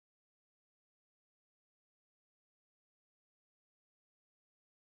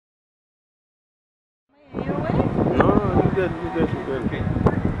No, no, you good, you good, you good. Okay.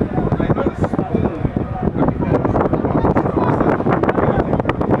 I know the spoon.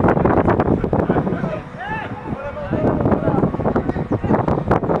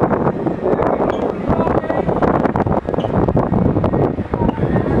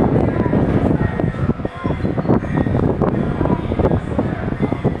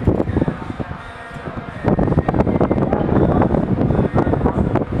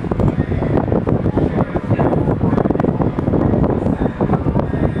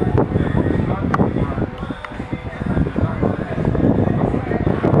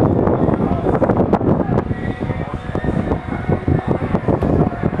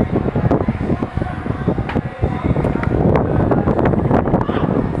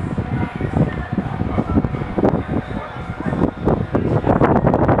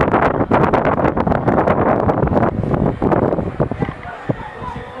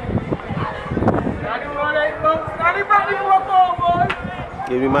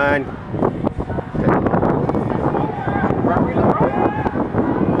 Give me mine.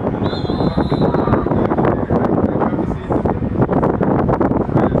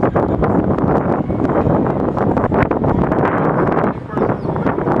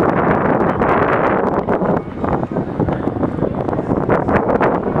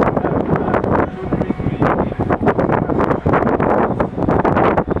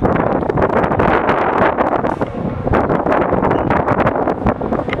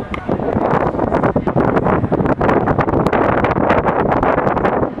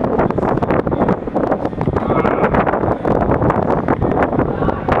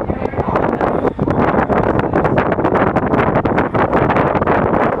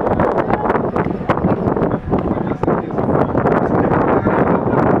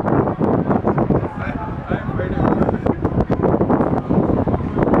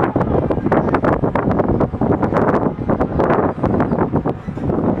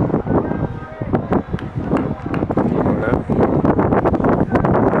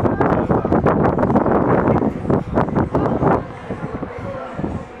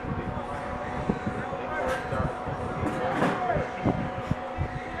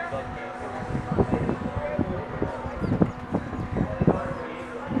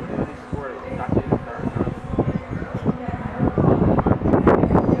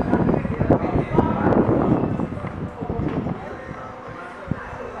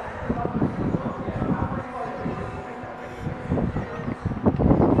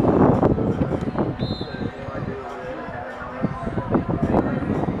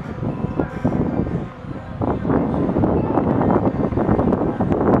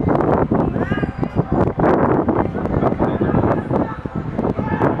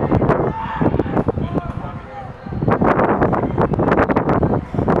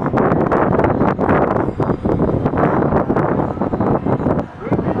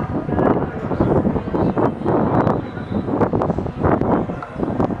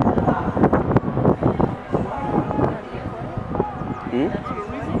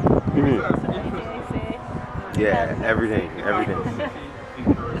 Yeah, everything.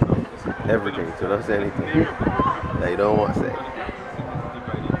 Everything, so don't say anything that you don't want to say.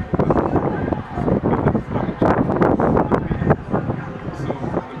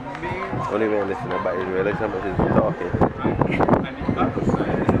 Don't even listen to nobody, realize how much is talking. And the other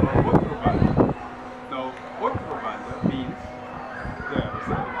side is work provider. Now, work provider means the other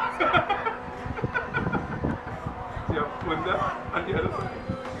side. You have Punda on the other side.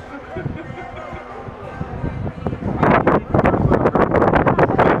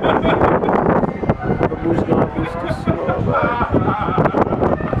 Who's gonna boost too slow, man?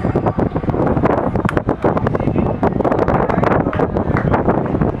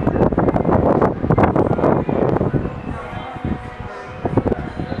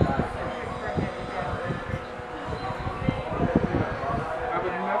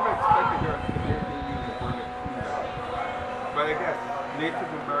 But I guess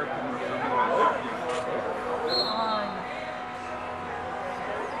native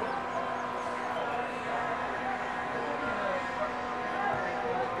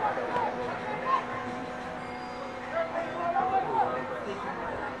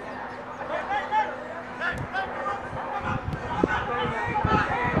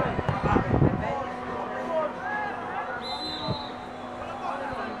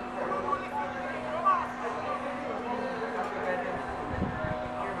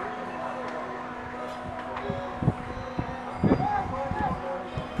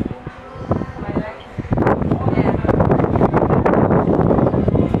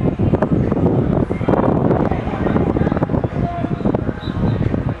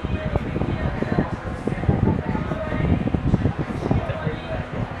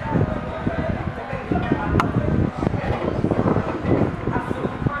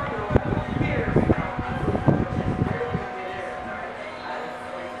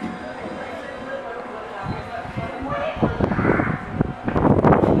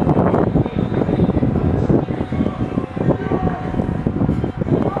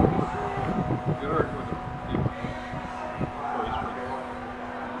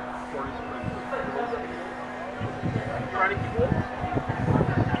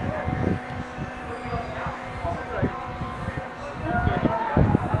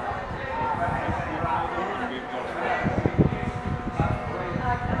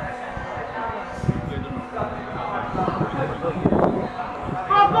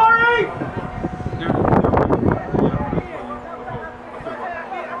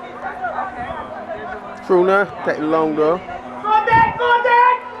through now. Take long though. Go, Dad! Go,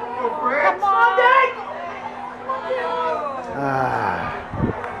 Dad! Go, Fred! Come on, Dad! Ah.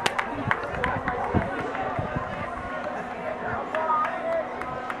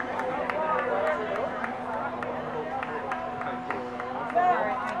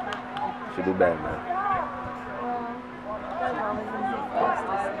 Should do better, man.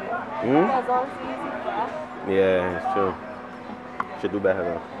 Hmm? Yeah, it's true. Should do better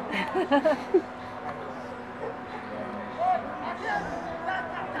though.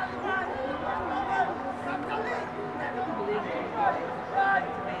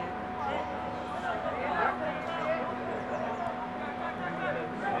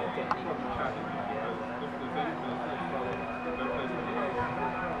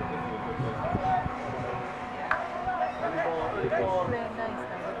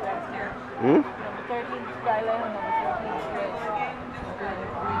 Hmm?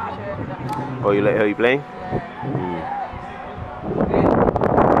 Oh, you like how you playing? Mm.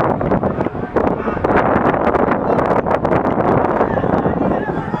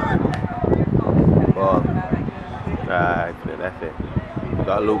 Ball. Right, that's it. You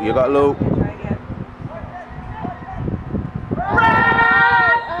got Luke. You got Luke.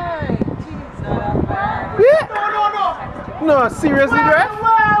 Yeah. No, seriously, ref?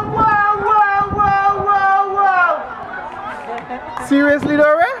 Seriously,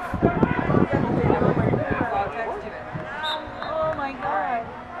 though, ref? Oh my God.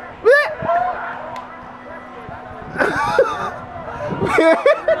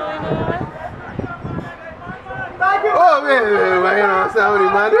 Oh, man, you know, somebody,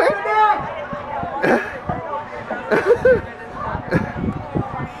 man.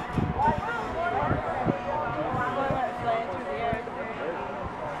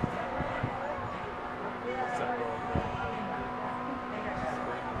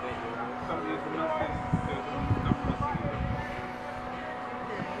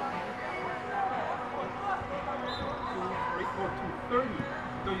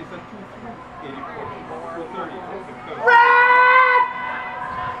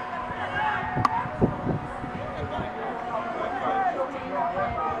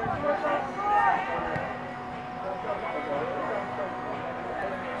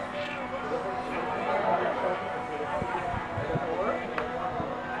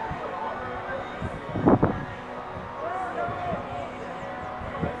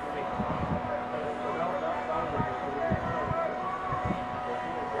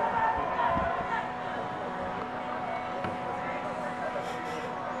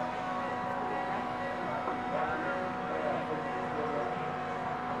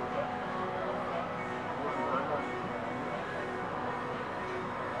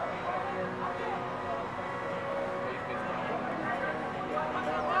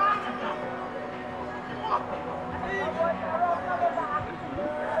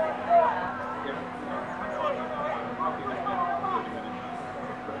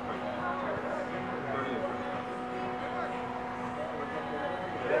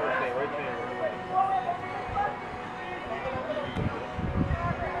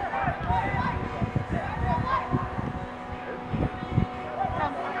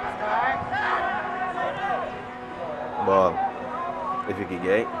 Ball. If you could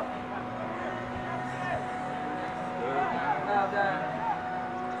get.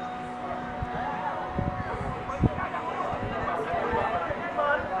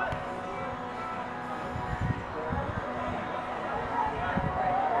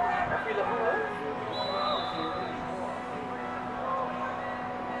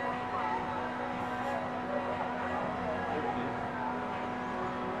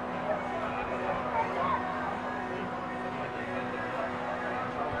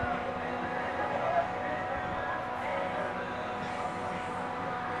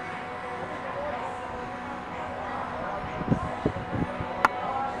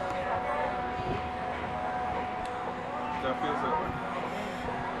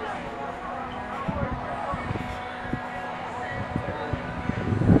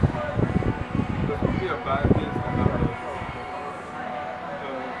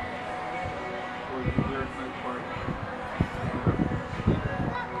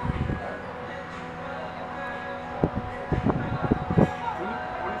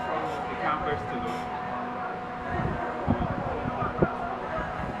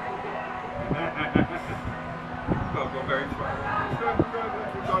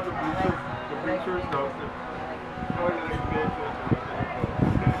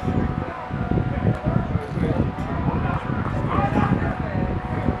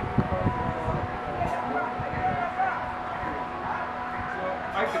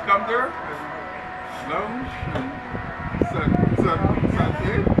 Long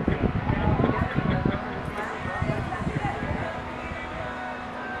Sunday.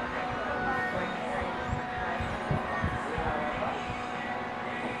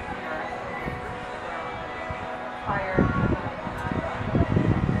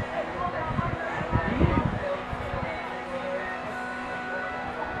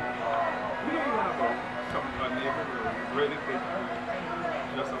 We don't know about some neighbor who really think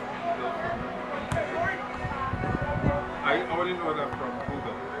just a little I only know that from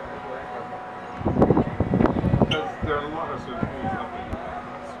Google. Because there are a lot of swimming pools up in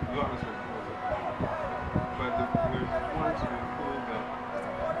a lot of swimming pools up in. But there's one swimming pool that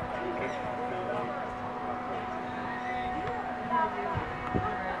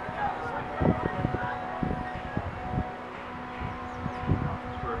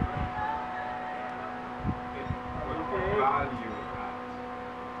value at,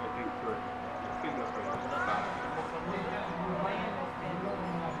 I think, I think that's what it's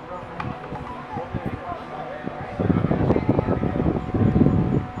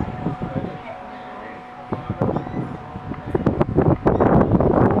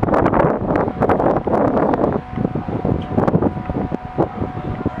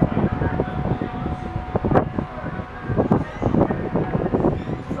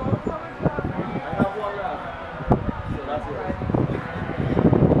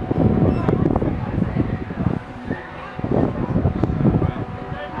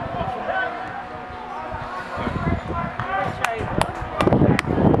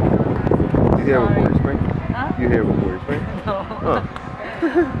You here with Porey Spring? Huh? You here with Porey Spring? No. Oh.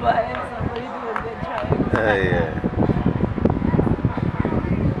 But if somebody do a good try. Yeah.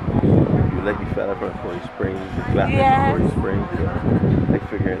 You lucky fella from Porey Springs, the flatman Yes. from Porey Springs. So they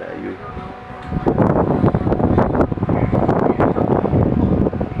figuring out you.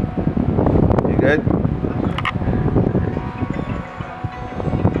 You good?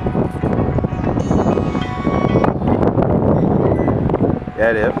 Yeah,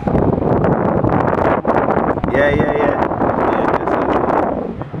 it is. Yeah.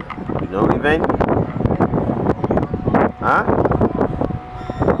 You know the event? Huh?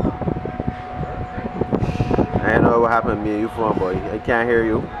 I don't know what happened to me and you phone, boy. I can't hear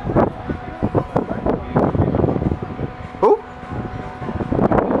you. Who?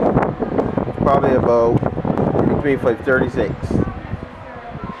 Probably about between 5:36.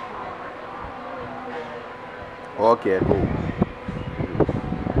 Okay, cool.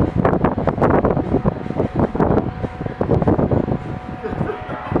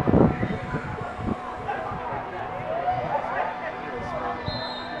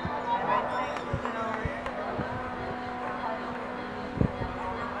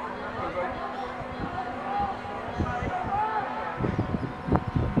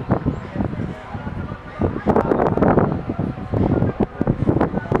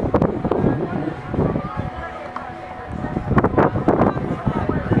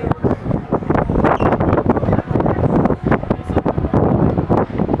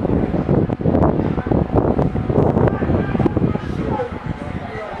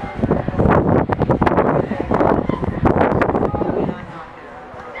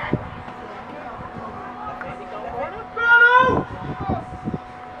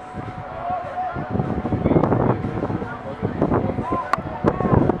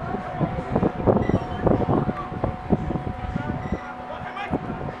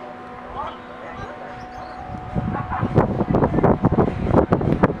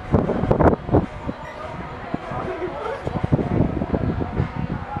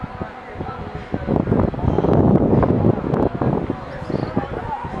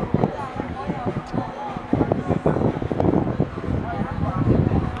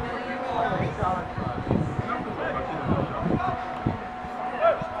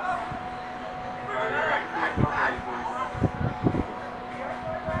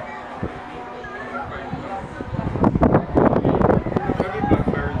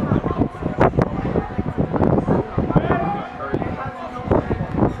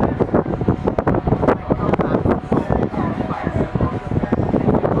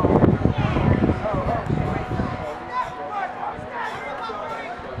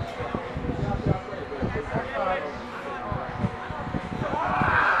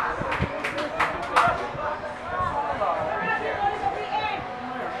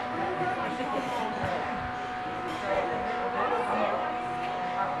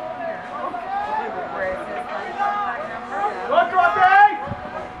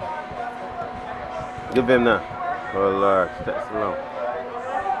 Give him now. Oh Lord, that's slow.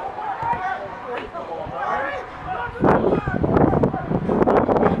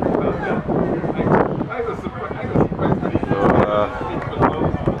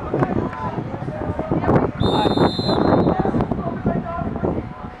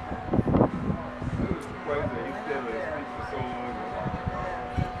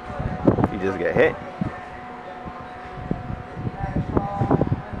 just get hit.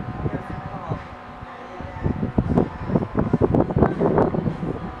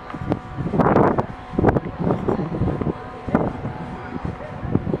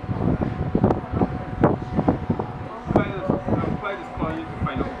 Apply this colony to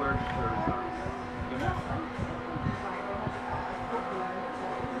find out where the birds are.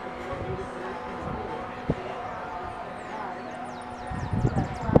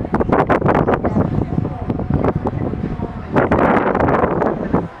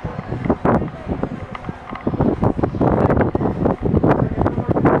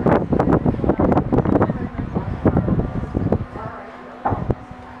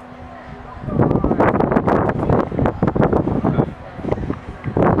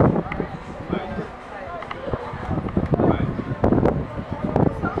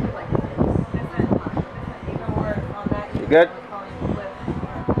 Good?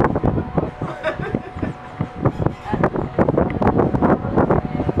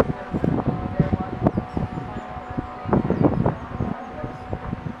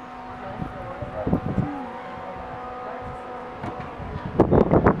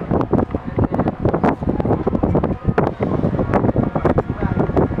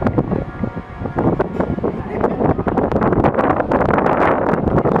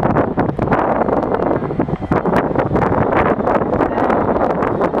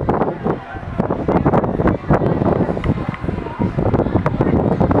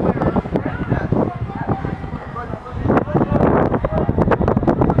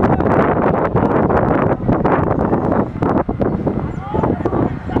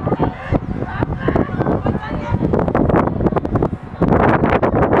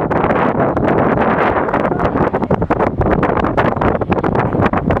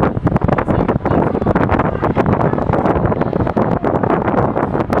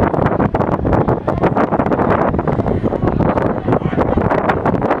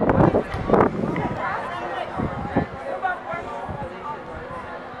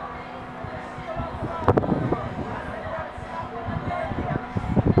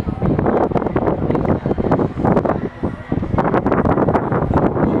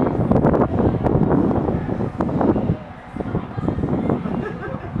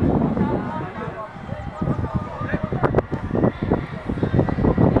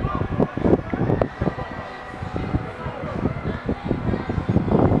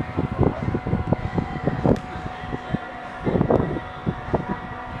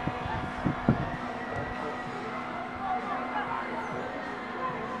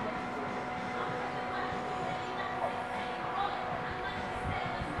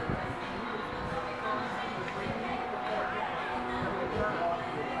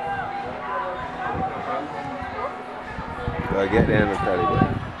 So I get there and Naphtali.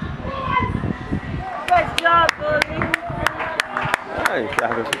 Nice job, Porey. Nice, I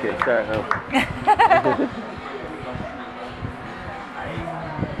have to get started now.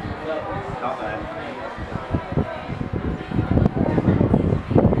 Not bad.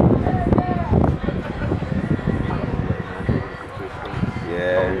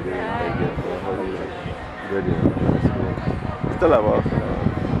 Yeah, you did. Good. Still have us.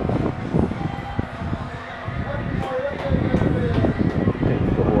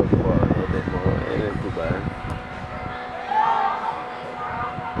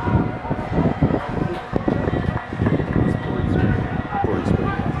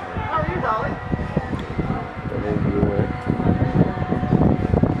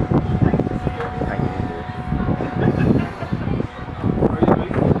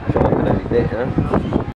 Huh?